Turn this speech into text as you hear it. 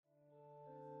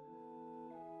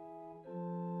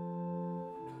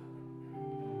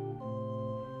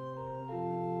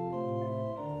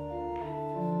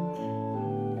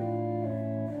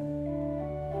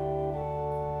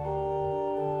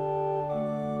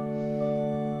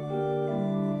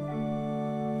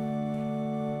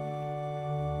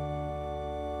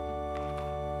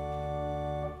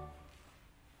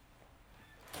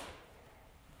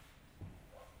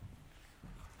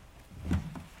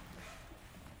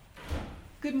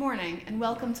Good morning and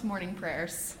welcome to morning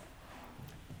prayers.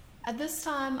 At this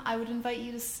time, I would invite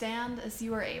you to stand as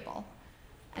you are able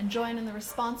and join in the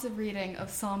responsive reading of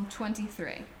Psalm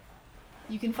 23.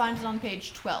 You can find it on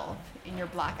page 12 in your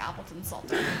black Appleton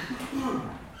Psalter.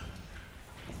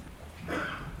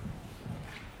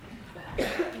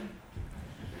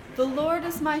 The Lord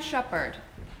is my shepherd,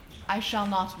 I shall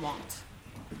not want.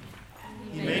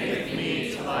 He maketh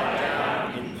me to lie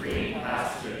down in green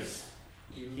pastures.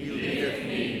 He leadeth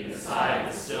me beside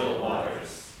the still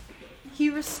waters. He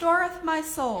restoreth my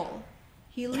soul.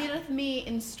 He leadeth me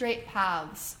in straight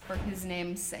paths for his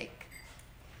name's sake.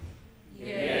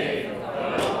 Yea, though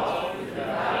I walk through the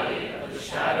valley of the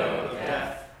shadow of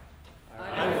death,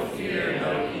 I will fear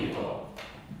no evil,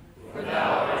 for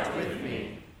thou art with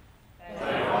me.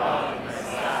 Thy rod and thy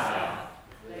staff,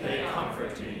 they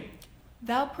comfort me.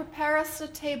 Thou preparest a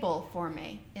table for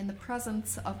me in the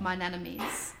presence of mine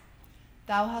enemies.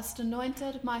 Thou hast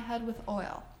anointed my head with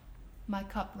oil. My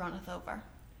cup runneth over.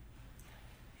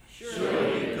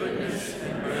 Surely goodness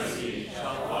and mercy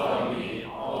shall follow me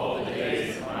all the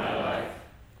days of my life,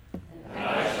 and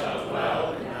I shall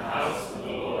dwell in the house of the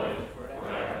Lord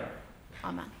forever.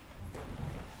 Amen.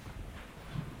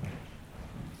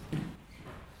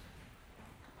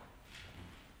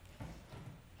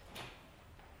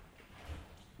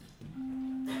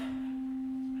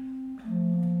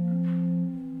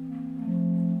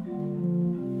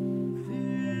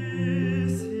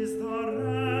 This is the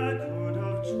record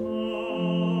of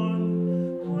John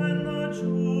when the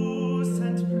Jews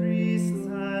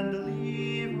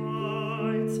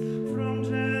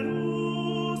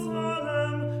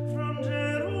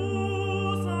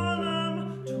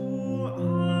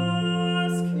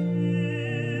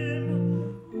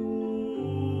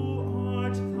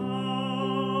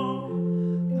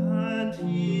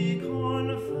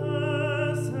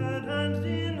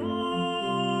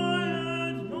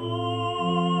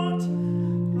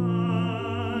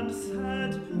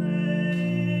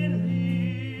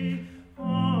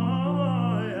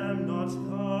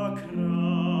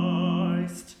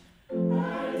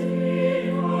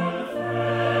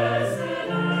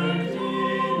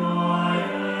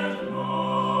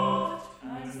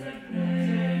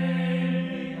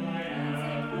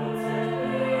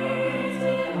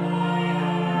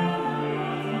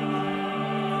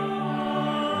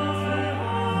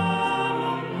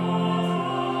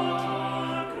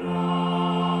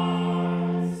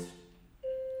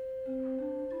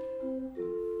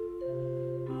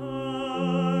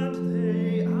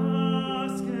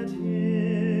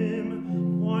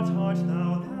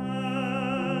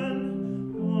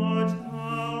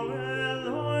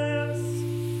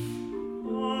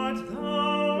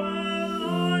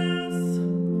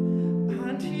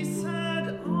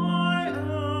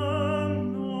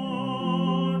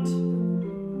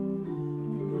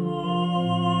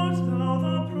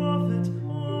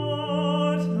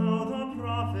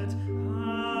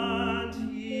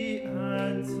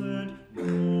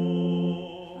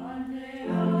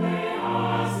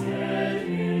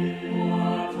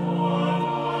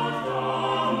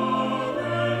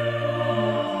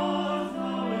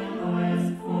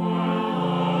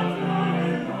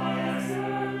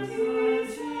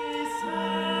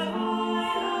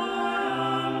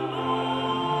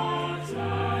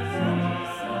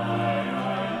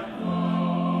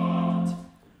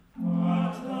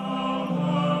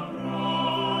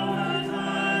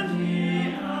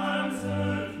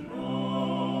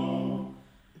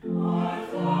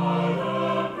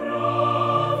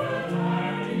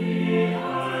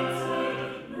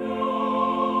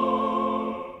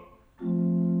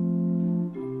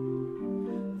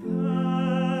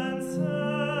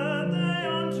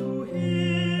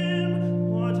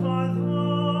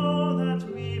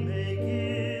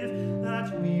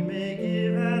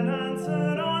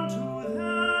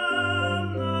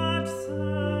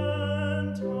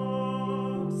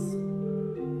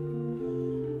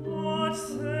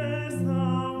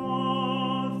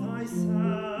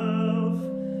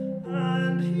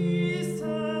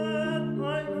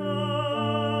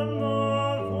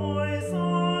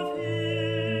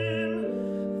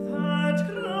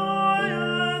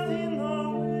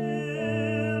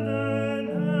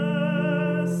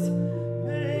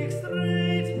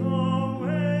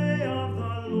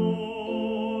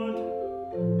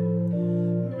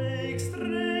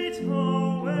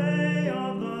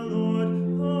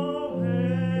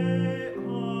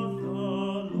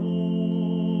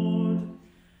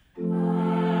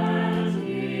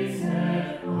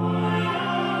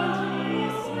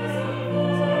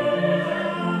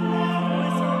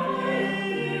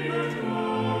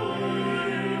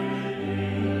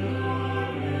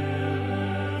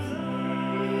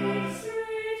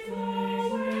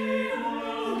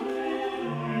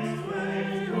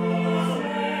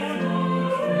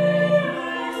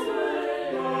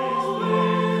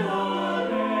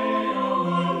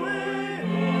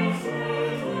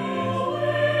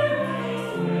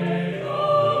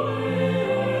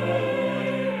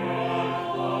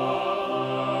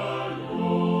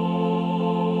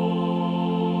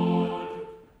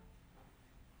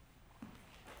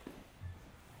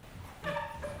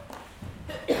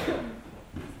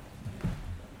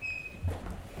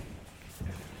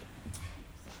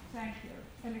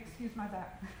excuse my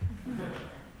back.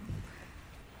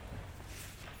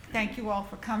 Thank you all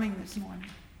for coming this morning.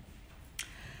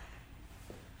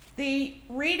 The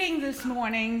reading this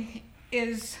morning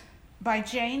is by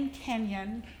Jane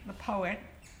Kenyon, the poet,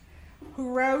 who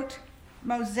wrote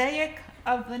Mosaic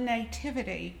of the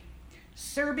Nativity,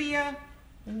 Serbia,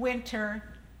 Winter,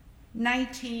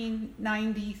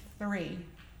 1993.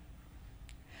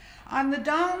 On the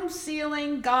dome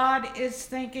ceiling, God is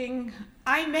thinking,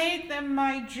 I made them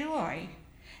my joy,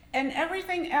 and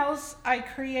everything else I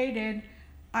created,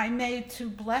 I made to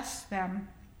bless them.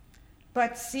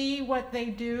 But see what they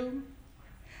do?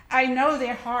 I know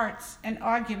their hearts and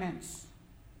arguments.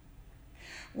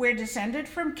 We're descended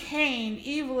from Cain.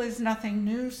 Evil is nothing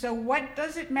new, so what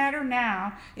does it matter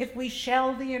now if we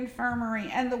shell the infirmary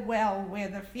and the well where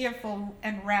the fearful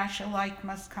and rash alike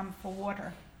must come for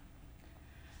water?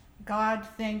 God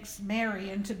thinks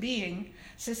Mary into being.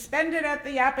 Suspended at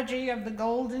the apogee of the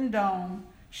golden dome,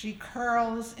 she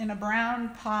curls in a brown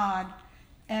pod,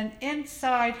 and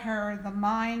inside her the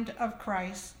mind of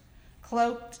Christ,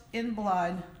 cloaked in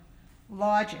blood,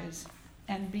 lodges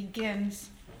and begins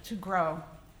to grow.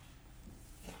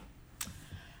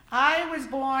 I was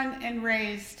born and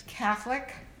raised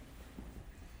Catholic,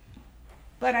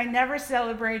 but I never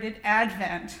celebrated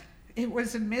Advent. It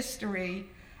was a mystery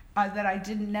that I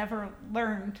never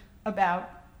learned about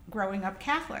growing up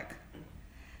Catholic.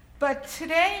 But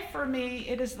today, for me,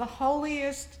 it is the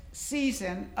holiest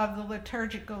season of the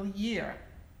liturgical year.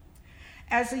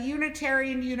 As a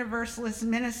Unitarian Universalist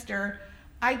minister,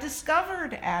 I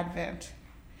discovered Advent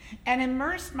and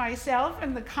immersed myself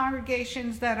in the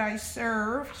congregations that I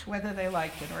served, whether they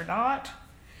liked it or not,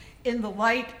 in the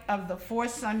light of the 4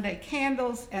 Sunday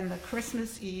candles and the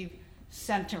Christmas Eve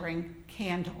centering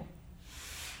candle.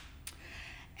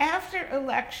 After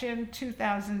election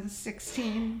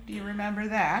 2016, do you remember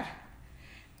that?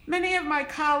 Many of my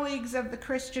colleagues of the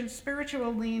Christian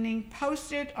spiritual leaning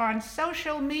posted on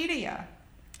social media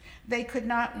they could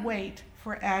not wait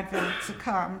for Advent to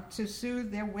come to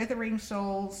soothe their withering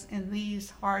souls in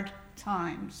these hard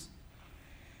times.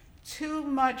 Too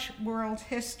much world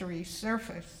history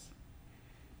surfaced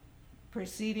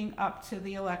proceeding up to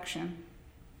the election.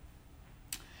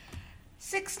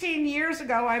 16 years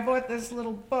ago, I bought this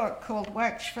little book called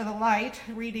Watch for the Light,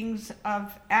 Readings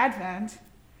of Advent,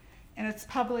 and it's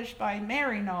published by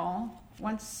Mary Knoll,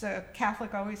 once a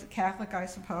Catholic, always a Catholic, I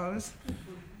suppose.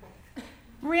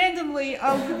 Randomly,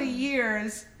 over the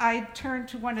years, I turned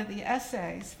to one of the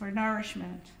essays for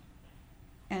nourishment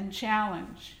and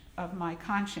challenge of my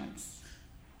conscience.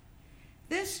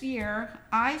 This year,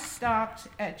 I stopped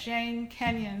at Jane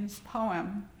Kenyon's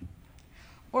poem,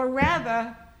 or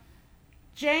rather,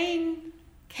 Jane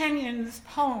Kenyon's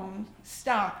poem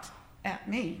stopped at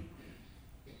me.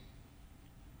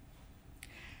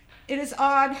 It is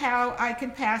odd how I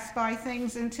can pass by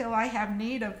things until I have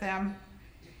need of them.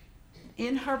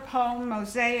 In her poem,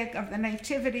 Mosaic of the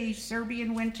Nativity,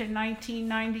 Serbian Winter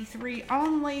 1993,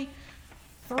 only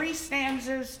 3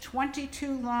 stanzas,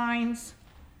 22 lines,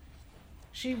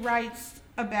 she writes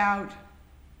about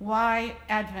why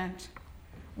Advent,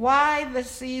 why the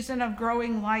season of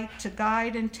growing light to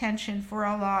guide intention for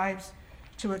our lives,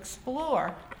 to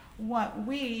explore what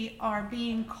we are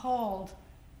being called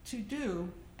to do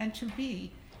and to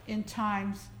be in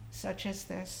times such as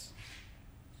this.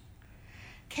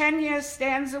 Kenya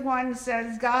stanza 1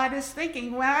 says, God is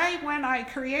thinking, why, when I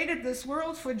created this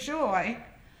world for joy,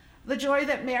 the joy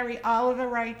that Mary Oliver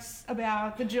writes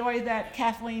about, the joy that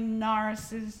Kathleen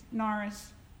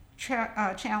Norris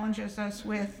challenges us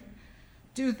with,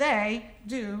 do they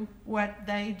do what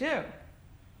they do?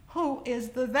 Who is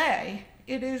the they?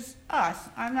 It is us.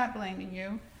 I'm not blaming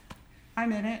you.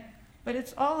 I'm in it. But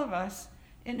it's all of us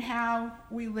in how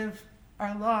we live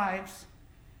our lives.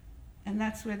 And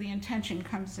that's where the intention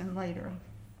comes in later.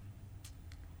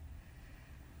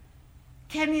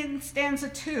 Kenyon stanza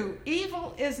 2,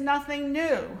 evil is nothing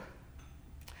new.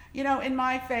 You know, in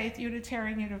my faith,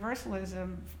 Unitarian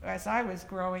Universalism, as I was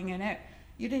growing in it,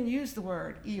 you didn't use the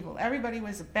word evil. Everybody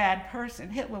was a bad person.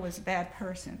 Hitler was a bad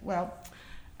person. Well,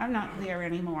 I'm not there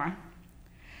anymore.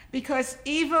 Because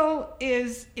evil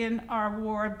is in our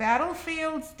war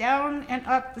battlefields, down and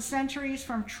up the centuries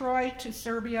from Troy to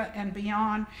Serbia and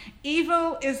beyond.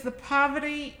 Evil is the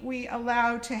poverty we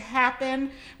allow to happen,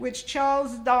 which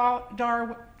Charles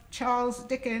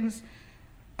Dickens,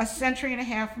 a century and a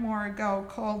half more ago,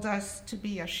 called us to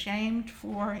be ashamed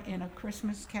for in A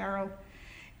Christmas Carol.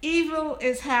 Evil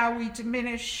is how we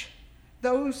diminish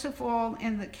those who fall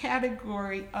in the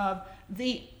category of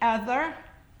the other,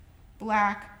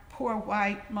 black, poor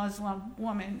white Muslim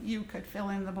woman. You could fill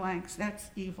in the blanks. That's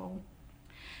evil.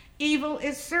 Evil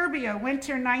is Serbia,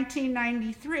 winter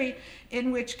 1993,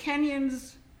 in which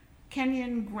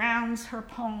Kenyon grounds her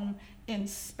poem in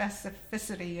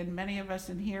specificity. And many of us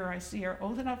in here, I see, are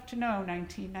old enough to know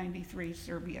 1993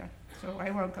 Serbia, so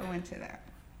I won't go into that.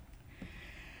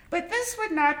 But this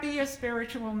would not be a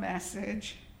spiritual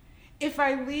message if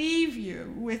I leave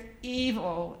you with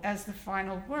evil as the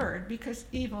final word, because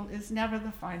evil is never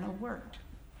the final word.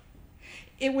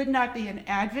 It would not be an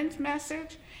Advent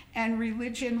message, and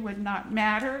religion would not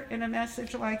matter in a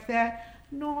message like that,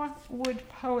 nor would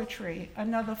poetry,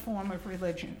 another form of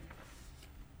religion.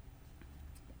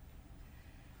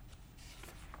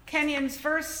 Kenyon's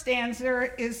first stanza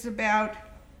is about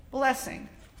blessing,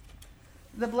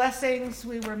 the blessings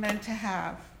we were meant to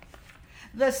have.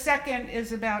 The second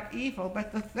is about evil,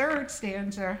 but the third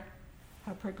stanza,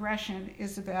 a progression,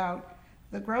 is about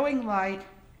the growing light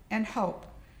and hope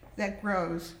that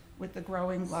grows with the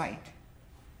growing light.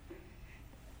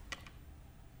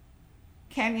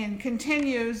 Kenyon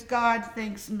continues, God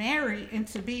thinks Mary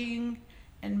into being,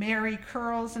 and Mary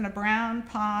curls in a brown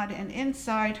pod, and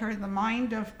inside her the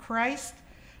mind of Christ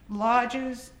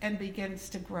lodges and begins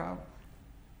to grow.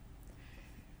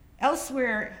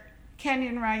 Elsewhere,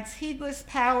 Kenyon writes, heedless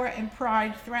power and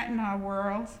pride threaten our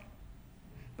world,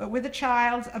 but with a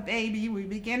child, a baby, we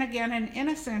begin again in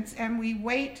innocence, and we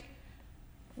wait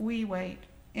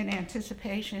in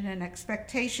anticipation and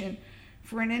expectation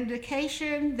for an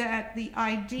indication that the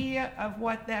idea of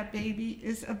what that baby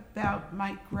is about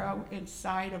might grow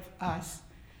inside of us.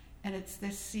 And it's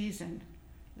this season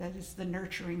that is the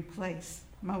nurturing place,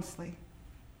 mostly.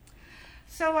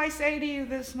 So I say to you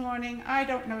this morning, I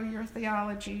don't know your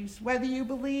theologies, whether you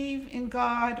believe in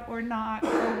God or not,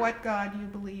 or what God you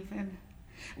believe in.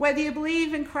 Whether you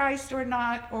believe in Christ or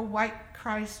not, or what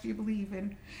Christ you believe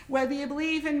in. Whether you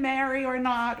believe in Mary or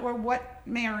not, or what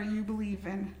Mary you believe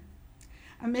in.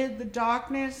 Amid the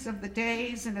darkness of the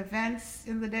days and events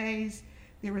in the days,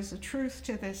 there is a truth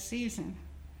to this season.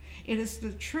 It is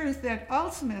the truth that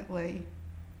ultimately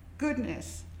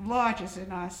goodness lodges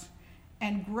in us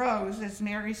and grows as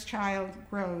Mary's child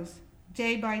grows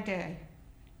day by day,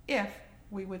 if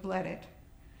we would let it.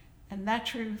 And that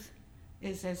truth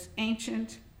is as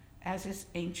ancient as is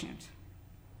ancient.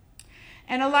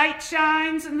 And a light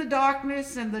shines in the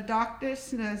darkness, and the darkness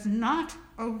does not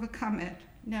overcome it.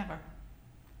 Never.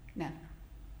 Never.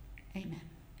 Amen.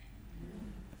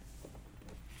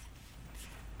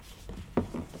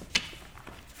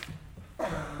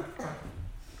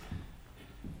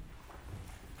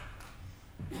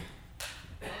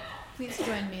 Please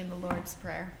join me in the Lord's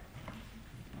Prayer.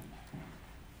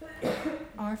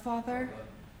 Our Father,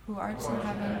 who art in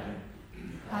heaven,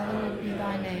 hallowed be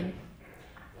thy name.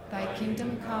 Thy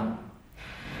kingdom come,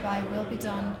 thy will be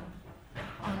done,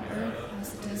 on earth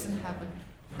as it is in heaven.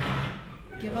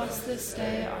 Give us this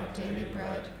day our daily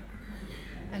bread,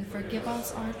 and forgive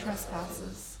us our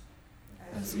trespasses,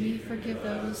 as we forgive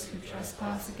those who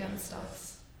trespass against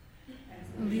us.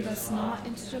 And lead us not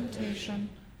into temptation,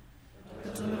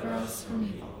 but deliver us from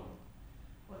evil.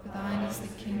 For thine is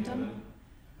the kingdom,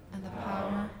 and the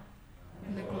power,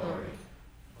 and the glory,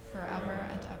 forever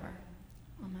and ever.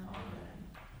 Amen.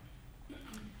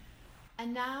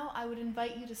 And now I would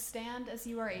invite you to stand as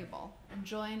you are able and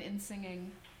join in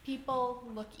singing People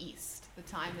Look East, the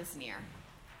time is near.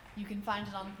 You can find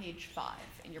it on page 5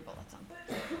 in your bulletin.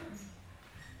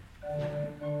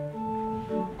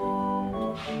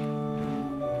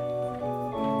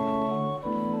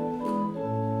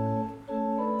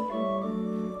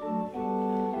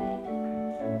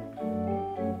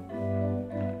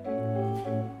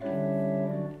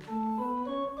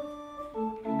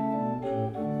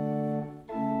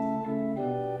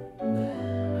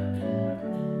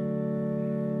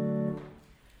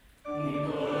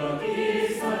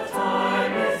 The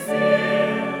time is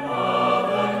near of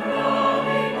the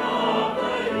crowning of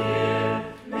the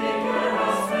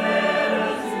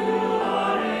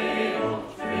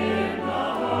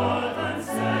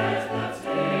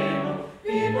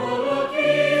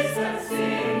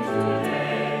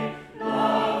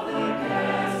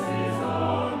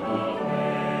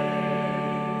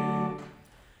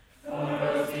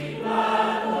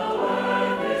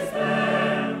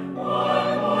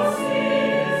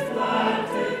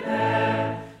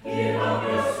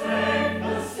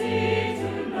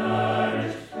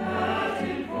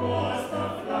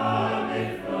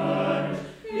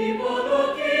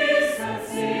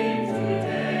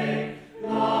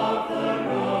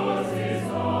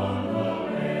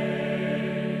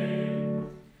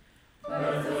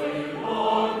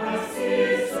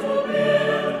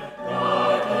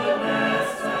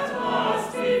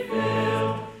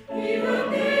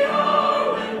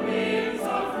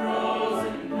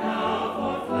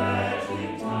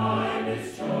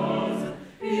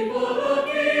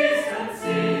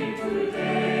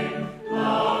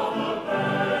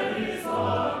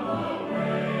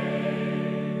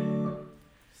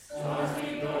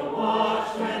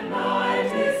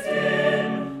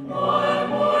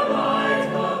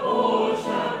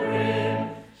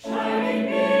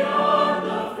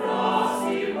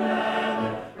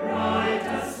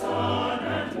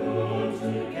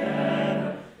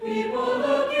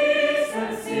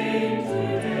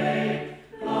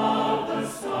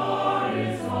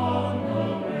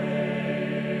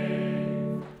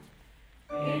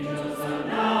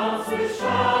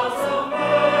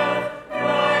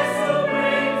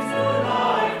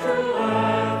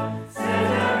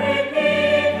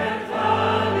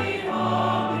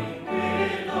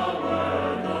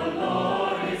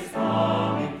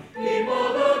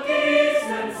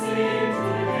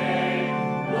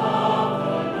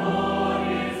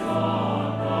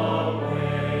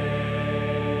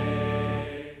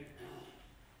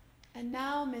And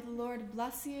now may the Lord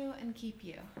bless you and keep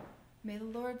you. May the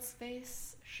Lord's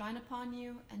face shine upon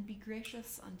you and be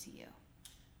gracious unto you.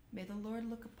 May the Lord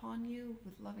look upon you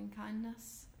with loving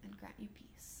kindness and grant you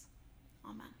peace.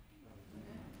 Amen.